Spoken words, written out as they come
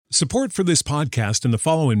Support for this podcast and the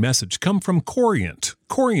following message come from Corient.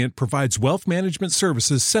 Corient provides wealth management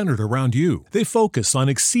services centered around you. They focus on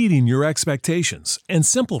exceeding your expectations and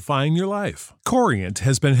simplifying your life. Corient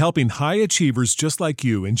has been helping high achievers just like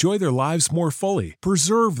you enjoy their lives more fully,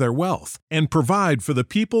 preserve their wealth, and provide for the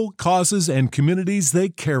people, causes, and communities they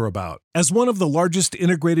care about. As one of the largest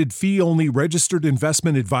integrated fee-only registered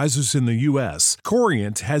investment advisors in the U.S.,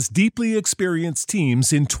 Corient has deeply experienced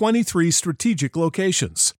teams in 23 strategic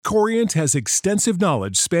locations. Corient has extensive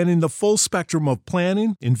knowledge spanning the full spectrum of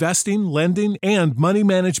planning, investing, lending, and money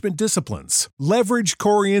management disciplines. Leverage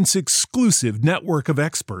Corient's exclusive network of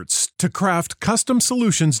experts to craft custom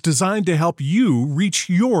solutions designed to help you reach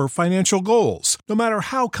your financial goals, no matter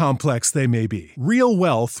how complex they may be. Real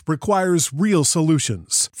wealth requires real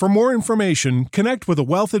solutions. For more information, connect with a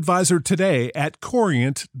wealth advisor today at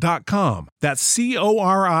Corient.com. That's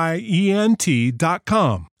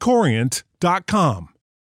Corient.com. Corient.com.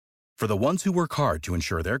 For the ones who work hard to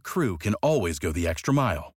ensure their crew can always go the extra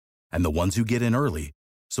mile, and the ones who get in early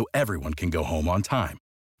so everyone can go home on time,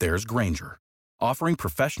 there's Grainger, offering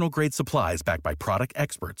professional-grade supplies backed by product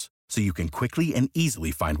experts so you can quickly and easily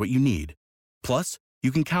find what you need. Plus,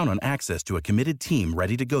 you can count on access to a committed team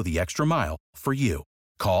ready to go the extra mile for you.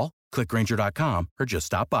 Call, click Grainger.com, or just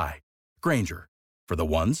stop by. Grainger, for the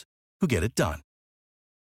ones who get it done.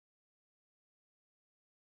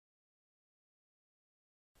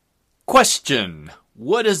 Question: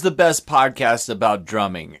 what is the best podcast about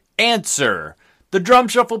drumming? Answer: The Drum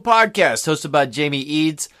Shuffle Podcast, hosted by Jamie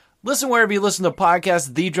Eads. Listen wherever you listen to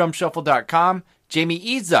podcasts, thedrumshuffle.com,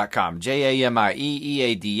 jamieeads.com,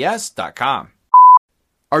 JAMIEEADS.com.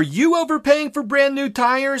 Are you overpaying for brand new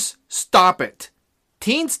tires? Stop it.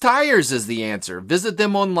 Teens Tires is the answer. Visit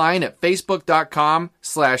them online at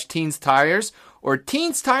facebook.com/Teens Tires or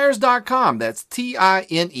teenstires.com. That's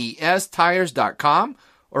TINES tires.com.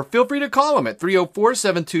 Or feel free to call them at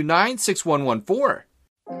 304-729-6114.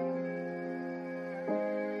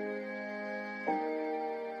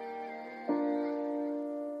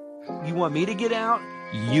 You want me to get out?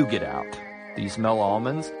 You get out. Do you smell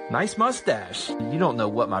almonds? Nice mustache. You don't know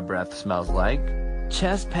what my breath smells like.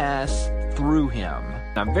 Chest pass through him.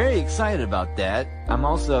 I'm very excited about that. I'm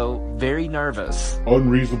also very nervous.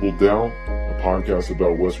 Unreasonable Doubt, a podcast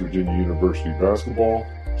about West Virginia University basketball,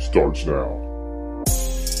 starts now.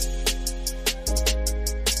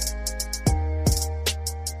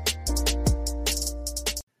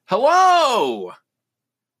 Hello!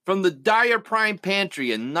 From the Dyer Prime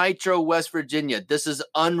Pantry in Nitro, West Virginia, this is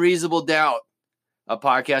Unreasonable Doubt, a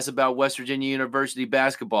podcast about West Virginia University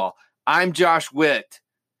basketball. I'm Josh Witt.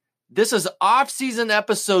 This is Offseason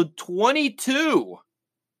episode 22.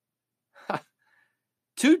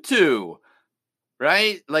 22,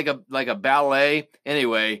 right? Like a ballet.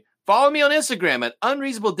 Anyway, follow me on Instagram at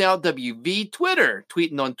Unreasonable Doubt WV, Twitter,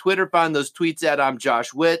 tweeting on Twitter. Find those tweets at I'm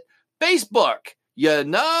Josh Witt. Facebook. You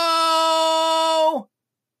know,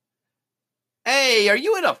 hey, are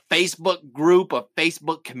you in a Facebook group, a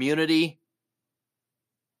Facebook community?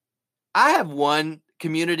 I have one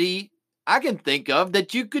community I can think of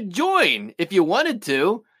that you could join if you wanted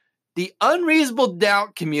to. The Unreasonable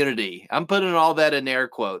Doubt community. I'm putting all that in air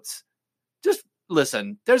quotes. Just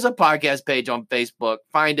listen, there's a podcast page on Facebook.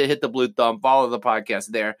 Find it, hit the blue thumb, follow the podcast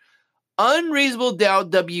there.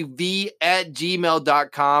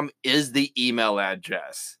 unreasonabledoubtwv@gmail.com is the email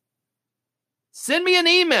address. Send me an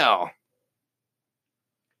email.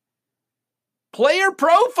 Player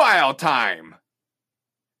profile time.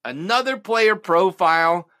 Another player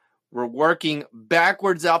profile. We're working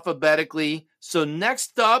backwards alphabetically. So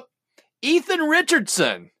next up, Ethan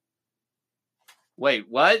Richardson. Wait,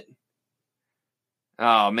 what?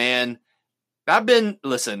 Oh, man.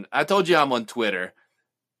 Listen, I told you I'm on Twitter.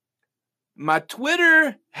 My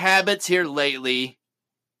Twitter habits here lately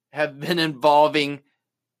have been involving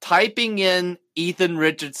typing in Ethan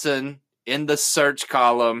Richardson in the search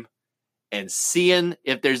column and seeing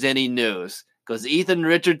if there's any news. Because Ethan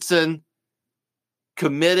Richardson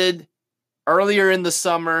committed earlier in the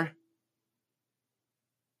summer.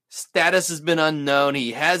 Status has been unknown.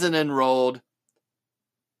 He hasn't enrolled.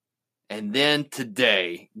 And then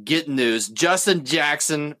today, get news. Justin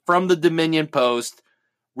Jackson from the Dominion Post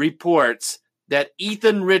reports that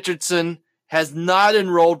Ethan Richardson has not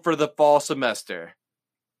enrolled for the fall semester.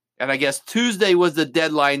 And I guess Tuesday was the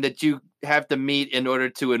deadline that you have to meet in order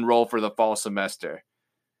to enroll for the fall semester.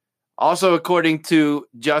 Also, according to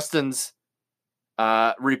Justin's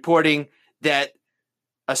reporting, that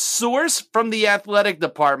a source from the athletic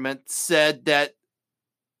department said that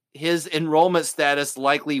his enrollment status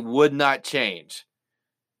likely would not change.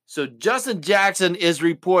 So Justin Jackson is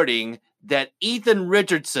reporting that Ethan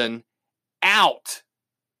Richardson out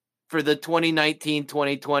for the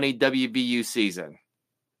 2019-2020 WVU season.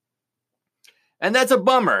 And that's a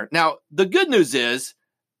bummer. Now, the good news is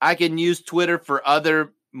I can use Twitter for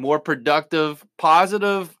other more productive,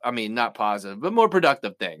 not positive, but more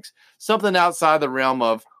productive things. Something outside the realm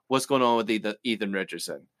of what's going on with Ethan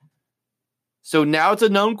Richardson. So now it's a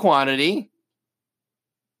known quantity.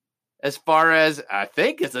 I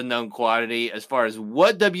think it's a known quantity as far as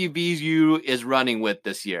what WVU is running with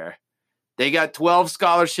this year. They got 12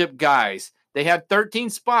 scholarship guys. They have 13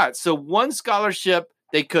 spots. So one scholarship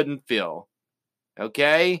they couldn't fill.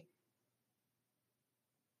 Okay?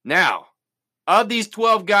 Now, of these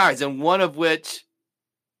 12 guys, and one of which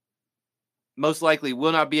most likely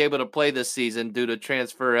will not be able to play this season due to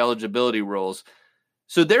transfer eligibility rules.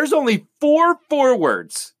 So there's only 4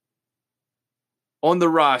 forwards on the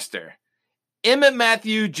roster. Emmett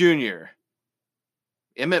Matthew Jr.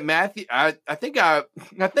 Emmett Matthew, I think I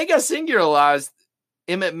singularized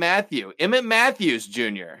Emmett Matthew. Emmett Matthews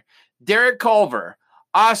Jr. Derek Culver,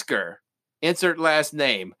 Oscar, insert last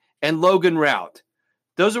name, and Logan Rout.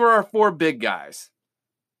 Those are our 4 big guys.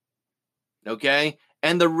 Okay?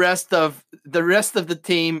 And the rest of the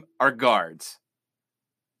team are guards.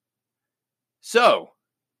 So,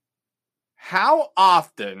 how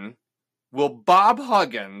often will Bob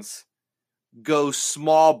Huggins go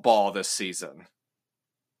small ball this season?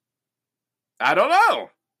 I don't know.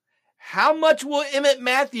 How much will Emmett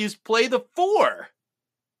Matthews play the 4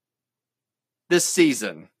 this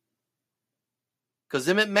season? Because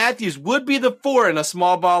Emmett Matthews would be the 4 in a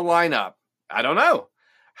small ball lineup. I don't know.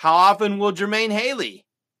 How often will Jermaine Haley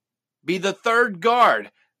be the 3rd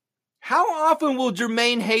guard? How often will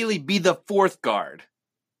Jermaine Haley be the 4th guard?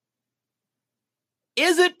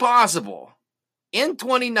 Is it possible in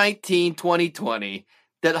 2019-2020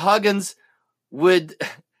 that Huggins would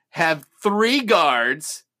have 3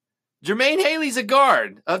 guards? Jermaine Haley's a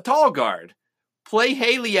guard, a tall guard. Play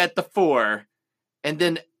Haley at the 4, and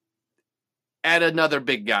then add another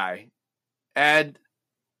big guy. Add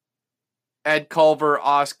Culver,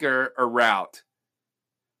 Oscar, or Rout.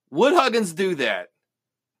 Would Huggins do that?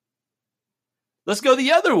 Let's go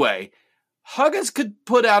the other way. Huggins could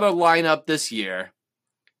put out a lineup this year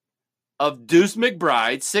of Deuce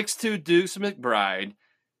McBride, 6'2" Deuce McBride,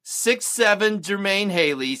 6'7" Jermaine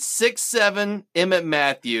Haley, 6'7" Emmett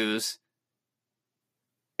Matthews,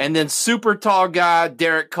 and then super tall guy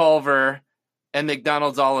Derek Culver and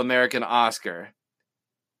McDonald's All-American Oscar.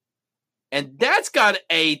 And that's got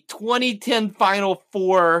a 2010 Final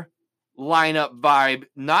Four lineup vibe.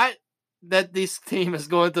 Not that this team is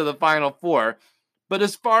going to the Final Four, but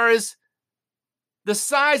as far as the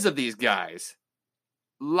size of these guys,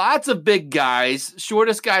 lots of big guys,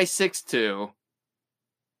 shortest guy 6'2",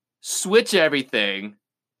 switch everything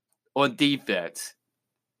on defense.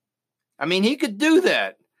 I mean, he could do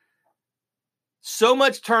that. So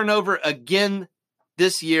much turnover again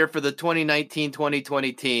this year for the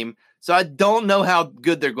 2019-2020 team. So I don't know how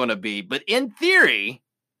good they're going to be. But in theory,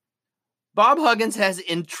 Bob Huggins has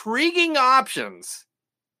intriguing options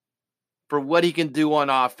for what he can do on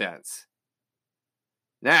offense.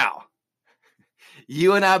 Now,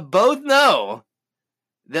 you and I both know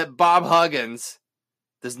that Bob Huggins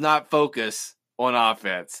does not focus on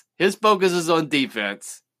offense. His focus is on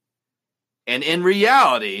defense. And in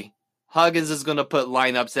reality, Huggins is going to put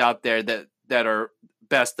lineups out there that are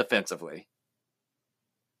best defensively.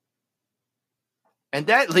 And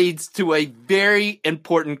that leads to a very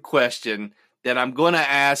important question that I'm going to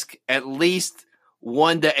ask at least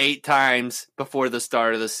 1 to 8 times before the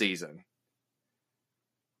start of the season.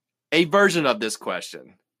 A version of this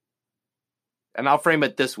question. And I'll frame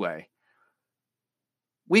it this way.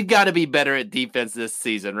 We've got to be better at defense this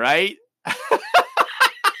season, right?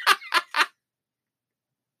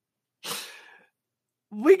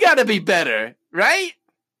 We got to be better, right?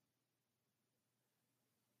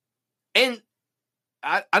 And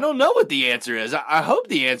I don't know what the answer is. I hope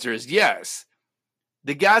the answer is yes.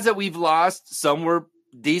 The guys that we've lost, some were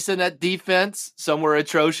decent at defense, some were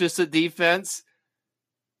atrocious at defense.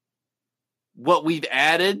 What we've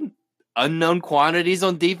added, unknown quantities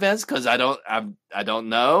on defense, because I don't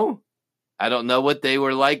know. I don't know what they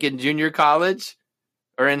were like in junior college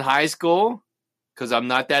or in high school, because I'm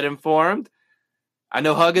not that informed. I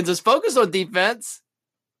know Huggins is focused on defense,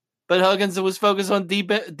 but Huggins was focused on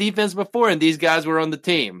defense before, and these guys were on the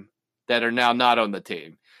team that are now not on the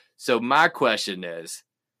team. So my question is,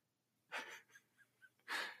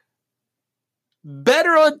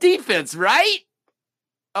 better on defense, right?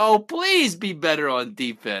 Oh, please be better on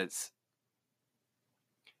defense.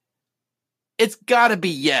 It's got to be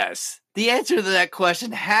yes. The answer to that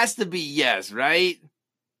question has to be yes, right?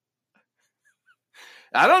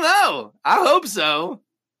 I don't know. I hope so.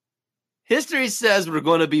 History says we're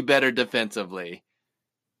going to be better defensively.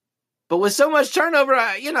 But with so much turnover,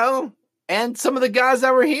 and some of the guys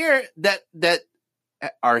that were here that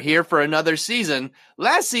are here for another season,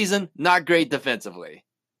 last season, not great defensively.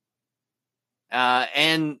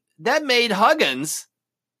 And that made Huggins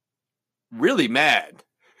really mad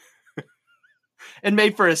and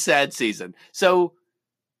made for a sad season. So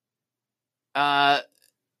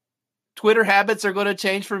Twitter habits are going to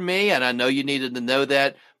change for me, and I know you needed to know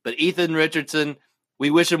that. But Ethan Richardson,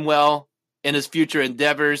 we wish him well in his future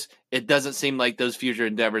endeavors. It doesn't seem like those future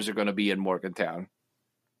endeavors are going to be in Morgantown.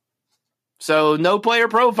 So no player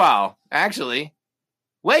profile, actually.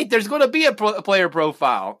 Wait, there's going to be a player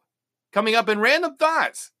profile coming up in Random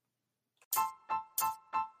Thoughts.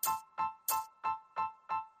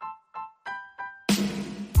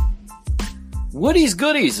 Woody's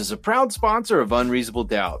Goodies is a proud sponsor of Unreasonable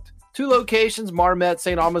Doubt. 2 locations, Marmet,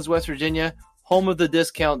 St. Albans, West Virginia, home of the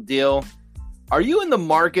discount deal. Are you in the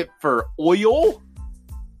market for oil?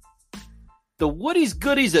 The Woody's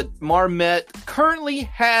Goodies at Marmet currently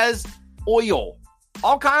has oil.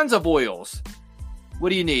 All kinds of oils.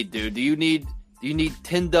 What do you need, dude? Do you need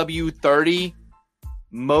 10W30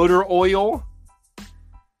 motor oil?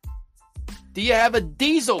 Do you have a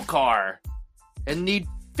diesel car and need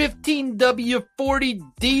 15W40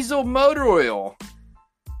 diesel motor oil?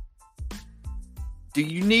 Do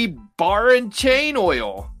you need bar and chain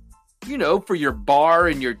oil? For your bar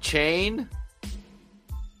and your chain.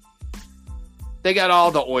 They got all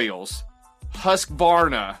the oils.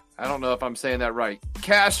 Husqvarna. I don't know if I'm saying that right.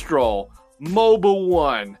 Castrol. Mobil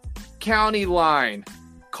One. County Line.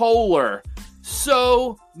 Kohler.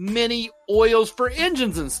 So many oils for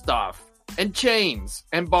engines and stuff. And chains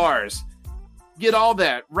and bars. Get all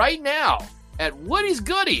that right now at Woody's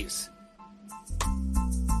Goodies.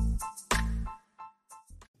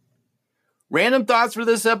 Random thoughts for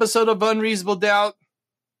this episode of Unreasonable Doubt.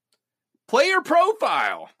 Player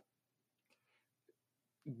profile.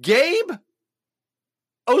 Gabe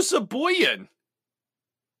Osabuoyen.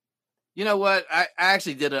 You know what? I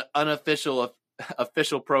actually did an unofficial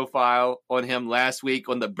official profile on him last week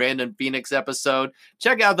on the Brandon Phoenix episode.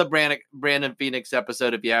 Check out the Brandon Phoenix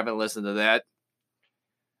episode if you haven't listened to that.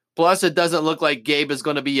 Plus, it doesn't look like Gabe is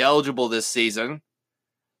going to be eligible this season.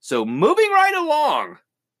 So moving right along,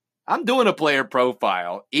 I'm doing a player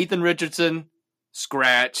profile. Ethan Richardson,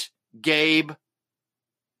 scratch. Gabe,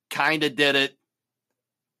 kind of did it.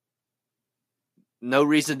 No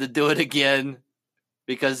reason to do it again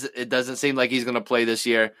because it doesn't seem like he's going to play this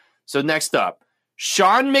year. So next up,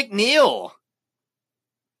 Sean McNeil.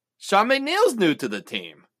 Sean McNeil's new to the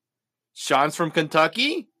team. Sean's from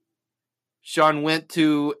Kentucky. Sean went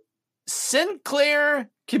to Sinclair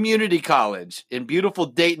Community College in beautiful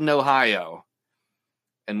Dayton, Ohio.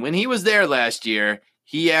 And when he was there last year,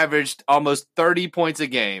 he averaged almost 30 points a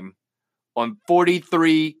game on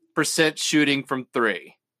 43% shooting from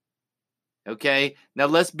 3. Okay? Now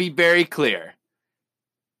let's be very clear.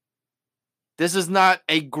 This is not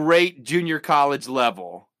a great junior college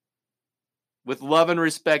level. With love and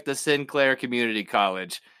respect to Sinclair Community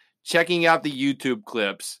College, checking out the YouTube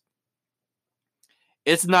clips,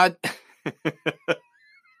 it's not...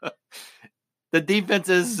 The defense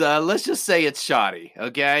is, let's just say it's shoddy,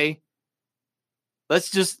 okay? Let's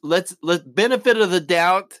benefit of the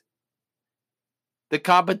doubt, the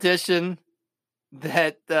competition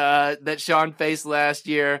that Sean faced last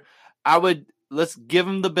year. Let's give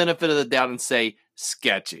him the benefit of the doubt and say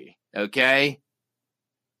sketchy, okay?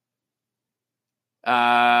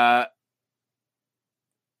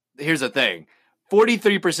 Here's the thing.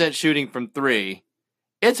 43% shooting from 3.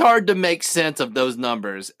 It's hard to make sense of those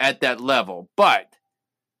numbers at that level. But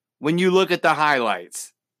when you look at the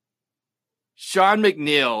highlights, Sean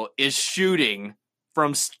McNeil is shooting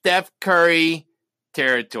from Steph Curry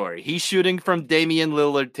territory. He's shooting from Damian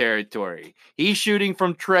Lillard territory. He's shooting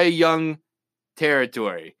from Trae Young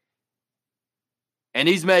territory. And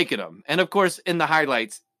he's making them. And of course, in the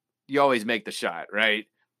highlights, you always make the shot, right?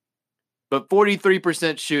 But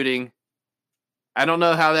 43% shooting. I don't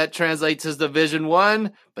know how that translates as Division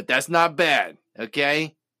 1, but that's not bad,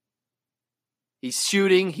 okay? He's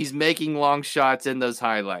shooting. He's making long shots in those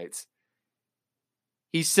highlights.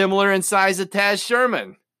 He's similar in size to Taz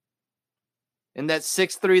Sherman in that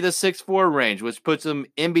 6'3" to 6'4" range, which puts him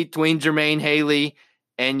in between Jermaine Haley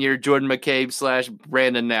and your Jordan McCabe /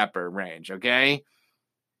 Brandon Napper range, okay?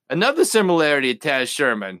 Another similarity to Taz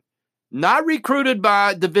Sherman, not recruited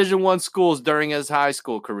by Division I schools during his high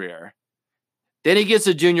school career. Then he gets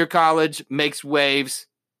a junior college, makes waves.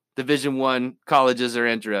 Division I colleges are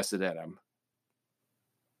interested in him.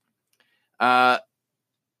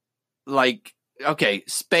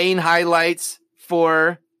 Spain highlights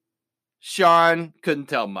for Sean, couldn't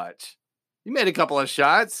tell much. He made a couple of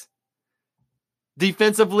shots.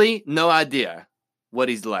 Defensively, no idea what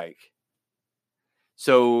he's like.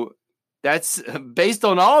 So that's based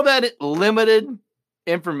on all that limited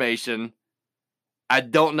information. I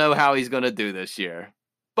don't know how he's going to do this year.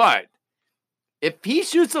 But if he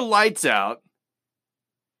shoots the lights out,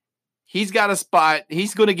 he's got a spot.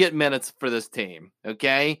 He's going to get minutes for this team,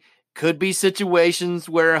 okay? Could be situations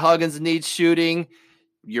where Huggins needs shooting.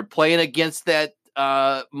 You're playing against that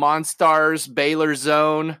Monstars Baylor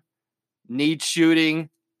zone. Needs shooting.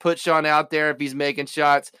 Put Sean out there if he's making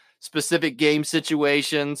shots. Specific game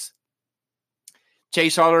situations.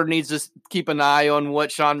 Chase Harder needs to keep an eye on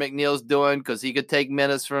what Sean McNeil's doing because he could take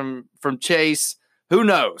minutes from Chase. Who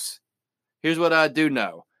knows? Here's what I do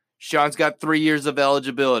know. Sean's got 3 years of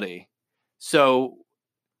eligibility. So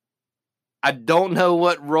I don't know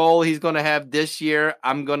what role he's going to have this year.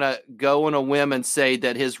 I'm going to go on a whim and say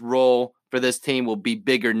that his role for this team will be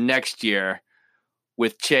bigger next year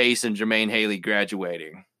with Chase and Jermaine Haley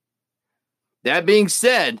graduating. That being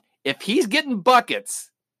said, if he's getting buckets,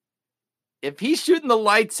 if he's shooting the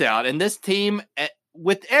lights out, and this team,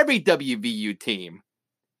 with every WVU team,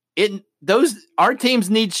 our teams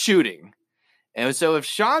need shooting. And so if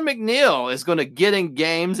Sean McNeil is going to get in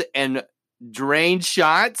games and drain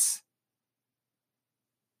shots,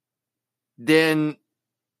 then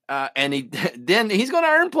he's going to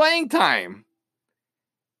earn playing time.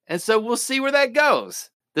 And so we'll see where that goes.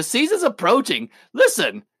 The season's approaching.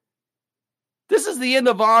 Listen, this is the end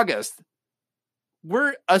of August.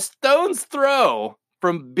 We're a stone's throw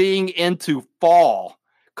from being into fall.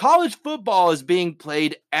 College football is being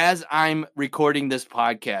played as I'm recording this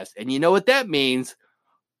podcast. And you know what that means?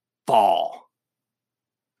 Fall.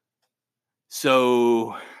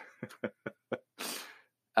 So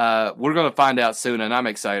we're going to find out soon, and I'm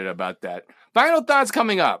excited about that. Final thoughts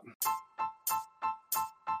coming up.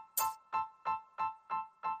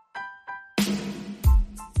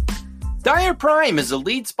 Dyer Prime is a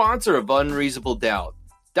lead sponsor of Unreasonable Doubt.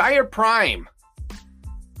 Dyer Prime.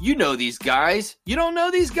 You know these guys. You don't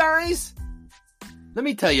know these guys? Let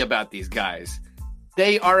me tell you about these guys.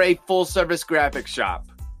 They are a full-service graphic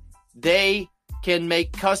shop. They can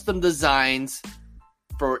make custom designs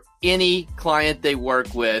for any client they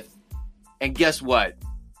work with. And guess what?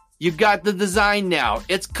 You've got the design now.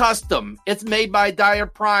 It's custom. It's made by Dyer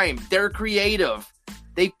Prime. They're creative.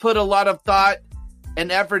 They put a lot of thought and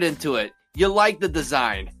effort into it. You like the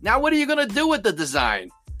design. Now what are you going to do with the design?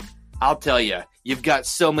 I'll tell you, you've got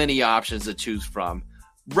so many options to choose from.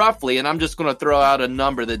 Roughly, and I'm just going to throw out a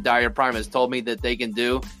number that Dyer Prime has told me that they can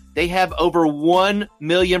do. They have over 1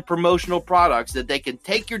 million promotional products that they can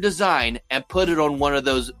take your design and put it on one of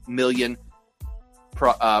those million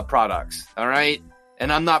products. All right?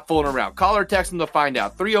 And I'm not fooling around. Call or text them to find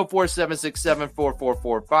out.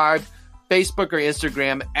 304-767-4445. Facebook or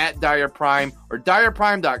Instagram at Dyer Prime or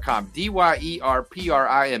DyerPrime.com.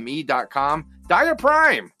 DyerPrime.com. Dyer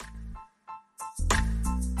Prime.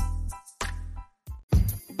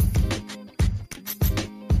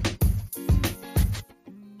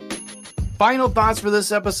 Final thoughts for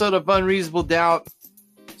this episode of Unreasonable Doubt.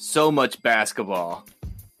 So much basketball.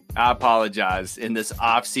 I apologize in this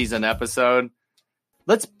off-season episode.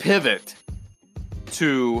 Let's pivot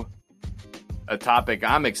to a topic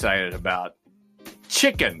I'm excited about.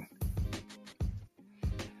 Chicken.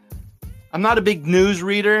 I'm not a big news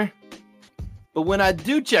reader, but when I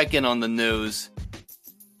do check in on the news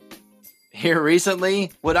here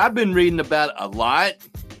recently, what I've been reading about a lot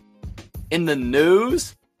in the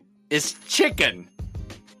news is chicken.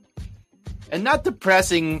 And not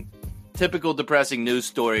typical depressing news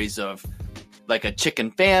stories of like a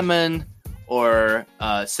chicken famine or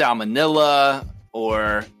salmonella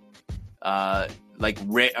or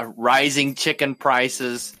rising chicken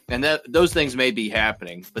prices. And those things may be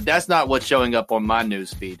happening, but that's not what's showing up on my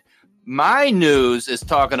news feed. My news is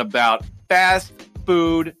talking about fast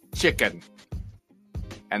food chicken.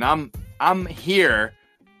 And I'm here.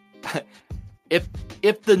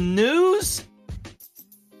 If the news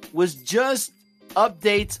was just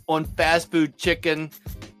updates on fast food chicken,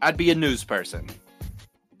 I'd be a news person.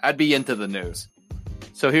 I'd be into the news.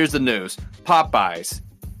 So here's the news. Popeyes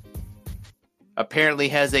apparently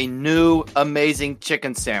has a new amazing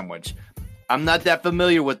chicken sandwich. I'm not that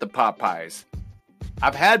familiar with the Popeyes.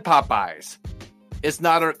 I've had Popeyes. It's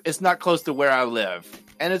not close to where I live.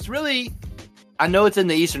 And it's really, I know it's in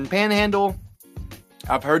the Eastern Panhandle.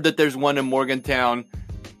 I've heard that there's one in Morgantown,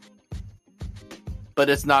 but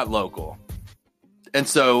it's not local. And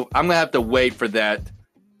so I'm going to have to wait for that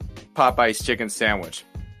Popeye's chicken sandwich.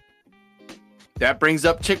 That brings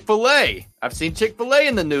up Chick-fil-A. I've seen Chick-fil-A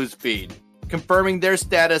in the news feed, confirming their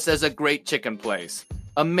status as a great chicken place.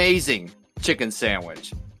 Amazing chicken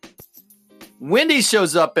sandwich. Wendy's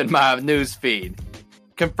shows up in my news feed,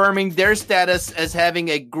 confirming their status as having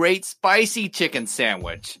a great spicy chicken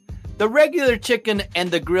sandwich. The regular chicken and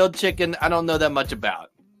the grilled chicken, I don't know that much about.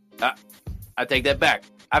 I take that back.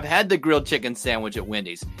 I've had the grilled chicken sandwich at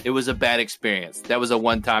Wendy's. It was a bad experience. That was a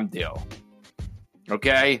one-time deal.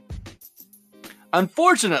 Okay?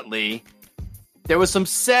 Unfortunately, there was some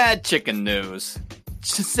sad chicken news.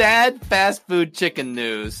 Sad fast food chicken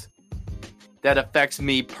news that affects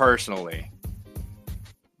me personally.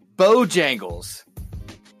 Bojangles.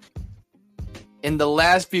 In the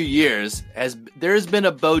last few years, there's been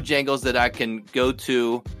a Bojangles that I can go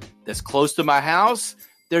to that's close to my house.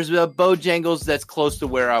 There's a Bojangles that's close to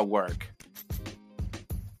where I work.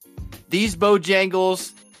 These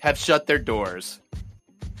Bojangles have shut their doors.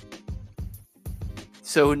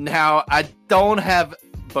 So now I don't have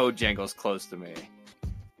Bojangles close to me.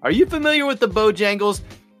 Are you familiar with the Bojangles?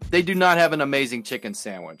 They do not have an amazing chicken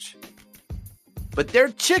sandwich. But their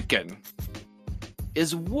chicken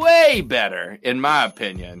is way better, in my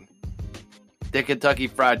opinion, than Kentucky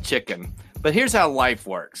Fried Chicken. But here's how life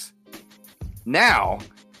works. Now,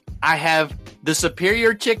 I have the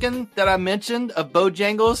superior chicken that I mentioned of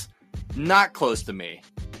Bojangles not close to me.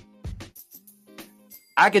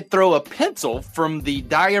 I could throw a pencil from the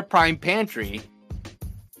Dyer Prime Pantry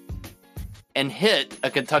and hit a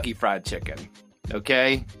Kentucky Fried Chicken.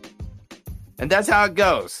 Okay? And that's how it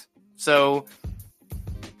goes. So,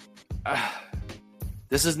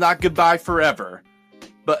 this is not goodbye forever,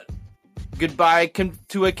 but goodbye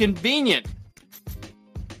to a convenient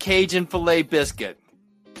Cajun filet biscuit.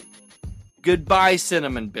 Goodbye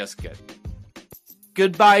cinnamon biscuit.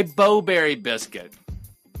 Goodbye bowberry biscuit.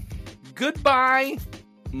 Goodbye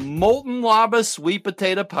molten lava sweet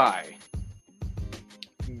potato pie.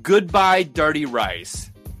 Goodbye dirty rice.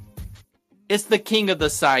 It's the king of the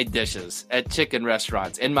side dishes at chicken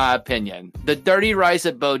restaurants, in my opinion. The dirty rice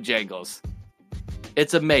at Bojangles.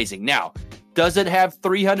 It's amazing. Now, does it have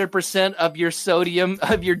 300% of your sodium,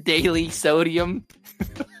 of your daily sodium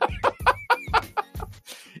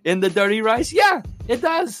in the dirty rice? Yeah, it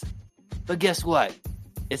does. But guess what?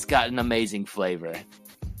 It's got an amazing flavor.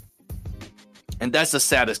 And that's the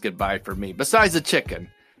saddest goodbye for me. Besides the chicken,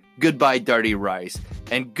 goodbye dirty rice.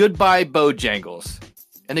 And goodbye Bojangles.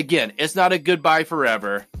 And again, it's not a goodbye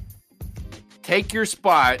forever. Take your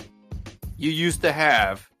spot you used to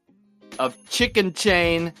have of chicken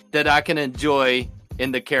chain that I can enjoy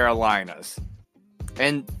in the Carolinas.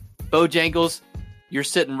 And Bojangles, you're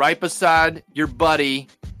sitting right beside your buddy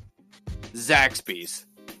Zaxby's.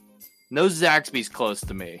 No Zaxby's close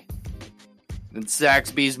to me. And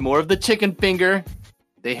Zaxby's more of the chicken finger.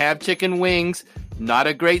 They have chicken wings. Not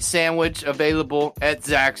a great sandwich available at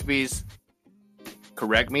Zaxby's.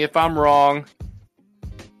 Correct me if I'm wrong.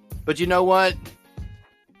 But you know what?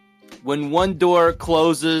 When one door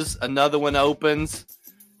closes, another one opens.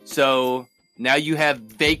 So now you have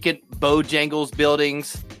vacant Bojangles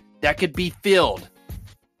buildings that could be filled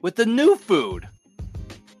with the new food.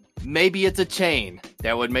 Maybe it's a chain.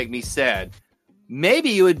 That would make me sad.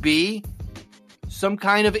 Maybe it would be some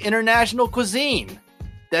kind of international cuisine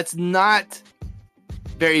that's not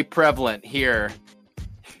very prevalent here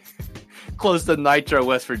close to Nitro,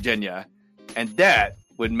 West Virginia. And that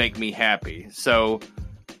would make me happy. So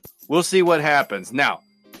we'll see what happens. Now,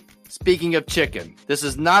 speaking of chicken, this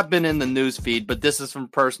has not been in the news feed, but this is from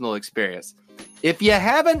personal experience. If you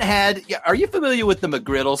haven't had, are you familiar with the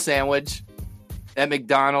McGriddle sandwich at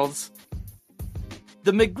McDonald's?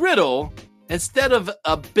 The McGriddle, instead of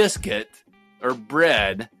a biscuit or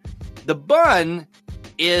bread, the bun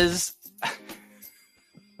is,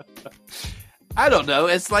 I don't know,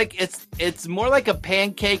 it's like, it's more like a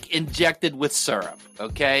pancake injected with syrup,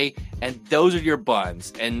 okay? And those are your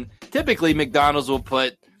buns. And typically McDonald's will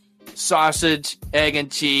put sausage, egg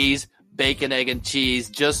and cheese, bacon, egg and cheese,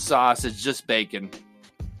 just sausage, just bacon.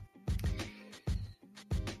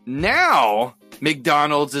 Now,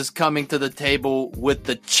 McDonald's is coming to the table with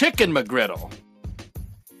the chicken McGriddle.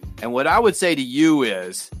 And what I would say to you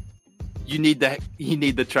is, you need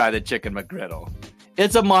to try the chicken McGriddle.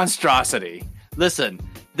 It's a monstrosity. Listen,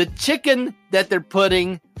 the chicken that they're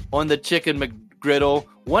putting on the chicken McGriddle,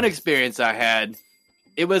 one experience I had,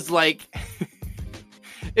 it was like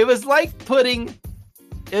it was like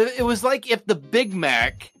if the Big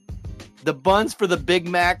Mac, the buns for the Big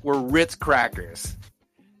Mac were Ritz crackers.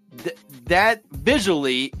 That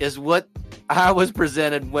visually is what I was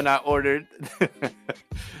presented when I ordered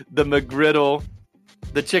the McGriddle,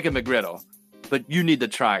 the chicken McGriddle. But you need to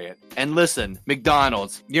try it. And listen,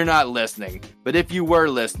 McDonald's, you're not listening. But if you were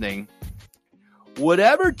listening,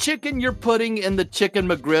 whatever chicken you're putting in the chicken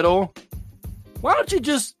McGriddle, why don't you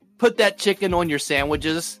just put that chicken on your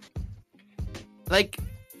sandwiches? Like,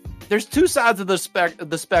 there's two sides of the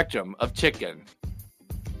spectrum of chicken.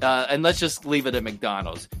 And let's just leave it at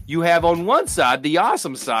McDonald's. You have on one side, the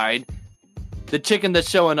awesome side, the chicken that's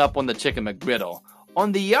showing up on the chicken McGriddle.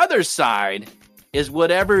 On the other side is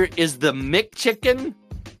whatever is the McChicken,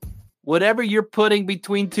 whatever you're putting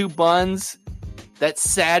between two buns, that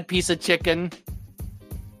sad piece of chicken,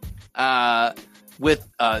 with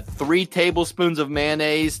 3 tablespoons of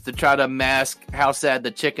mayonnaise to try to mask how sad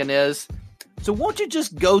the chicken is. So won't you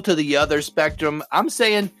just go to the other spectrum? I'm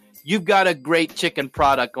saying you've got a great chicken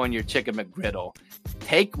product on your chicken McGriddle.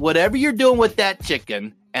 Take whatever you're doing with that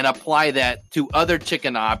chicken and apply that to other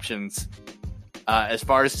chicken options. As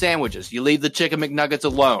far as sandwiches, you leave the chicken McNuggets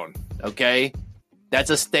alone, okay? That's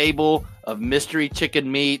a staple of mystery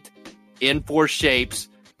chicken meat in 4 shapes.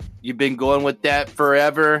 You've been going with that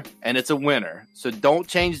forever, and it's a winner. So don't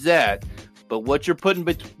change that. But what you're putting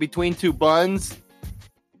between 2 buns,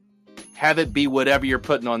 have it be whatever you're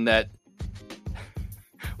putting on that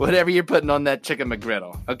chicken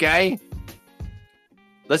McGriddle, okay?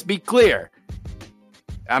 Let's be clear.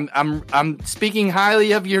 I'm speaking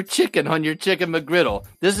highly of your chicken on your chicken McGriddle.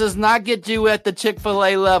 This does not get you at the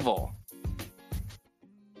Chick-fil-A level.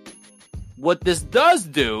 What this does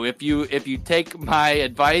do, if you take my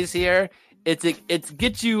advice here, it's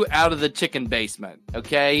get you out of the chicken basement,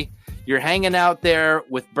 okay? You're hanging out there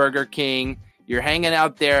with Burger King. You're hanging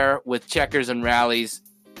out there with Checkers and Rallies.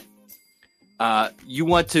 You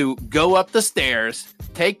want to go up the stairs,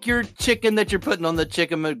 take your chicken that you're putting on the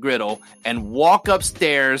chicken McGriddle, and walk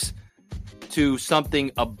upstairs to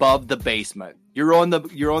something above the basement. You're on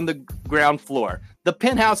the ground floor. The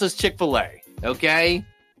penthouse is Chick-fil-A, okay?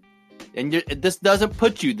 And this doesn't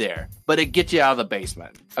put you there, but it gets you out of the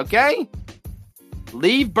basement, okay?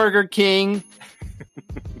 Leave Burger King.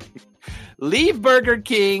 Leave Burger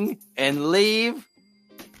King and leave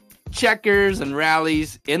Checkers and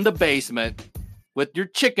Rallies in the basement with your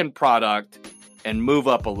chicken product and move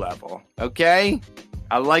up a level, okay?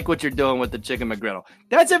 I like what you're doing with the chicken McGriddle.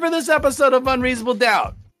 That's it for this episode of Unreasonable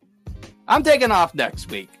Doubt. I'm taking off next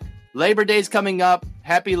week. Labor Day's coming up.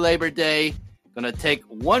 Happy Labor Day. Gonna take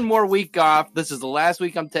 1 more week off. This is the last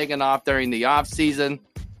week I'm taking off during the off season.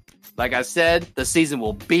 Like I said, the season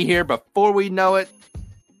will be here before we know it.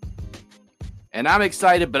 And I'm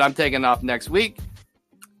excited, but I'm taking off next week.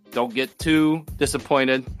 Don't get too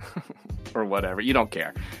disappointed or whatever. You don't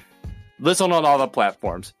care. Listen on all the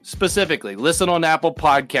platforms. Specifically, listen on Apple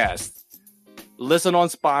Podcasts. Listen on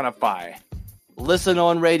Spotify. Listen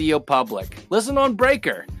on Radio Public. Listen on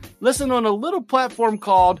Breaker. Listen on a little platform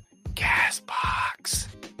called Castbox.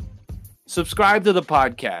 Subscribe to the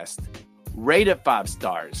podcast. Rate it 5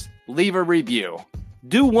 stars. Leave a review.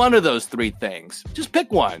 Do one of those 3 things. Just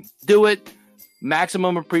pick one. Do it.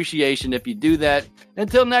 Maximum appreciation if you do that.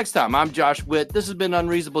 Until next time, I'm Josh Witt. This has been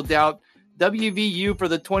Unreasonable Doubt. WVU for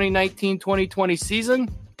the 2019-2020 season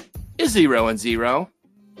is 0-0.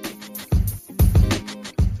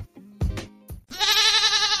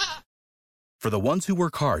 For the ones who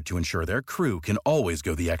work hard to ensure their crew can always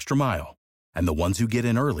go the extra mile, and the ones who get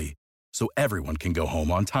in early so everyone can go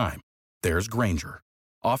home on time, there's Grainger,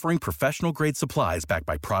 offering professional-grade supplies backed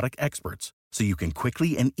by product experts so you can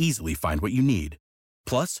quickly and easily find what you need.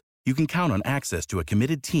 Plus, you can count on access to a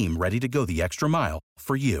committed team ready to go the extra mile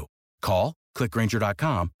for you. Call, click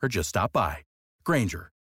Grainger.com, or just stop by.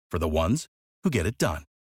 Grainger, for the ones who get it done.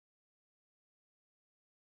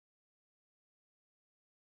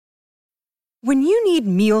 When you need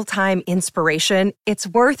mealtime inspiration, it's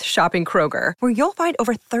worth shopping Kroger, where you'll find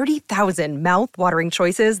over 30,000 mouth-watering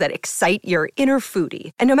choices that excite your inner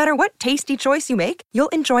foodie. And no matter what tasty choice you make, you'll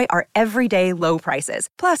enjoy our everyday low prices,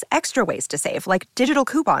 plus extra ways to save, like digital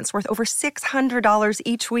coupons worth over $600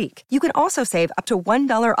 each week. You can also save up to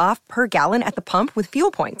 $1 off per gallon at the pump with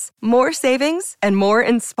fuel points. More savings and more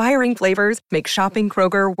inspiring flavors make shopping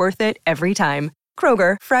Kroger worth it every time.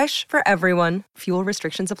 Kroger, fresh for everyone. Fuel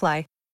restrictions apply.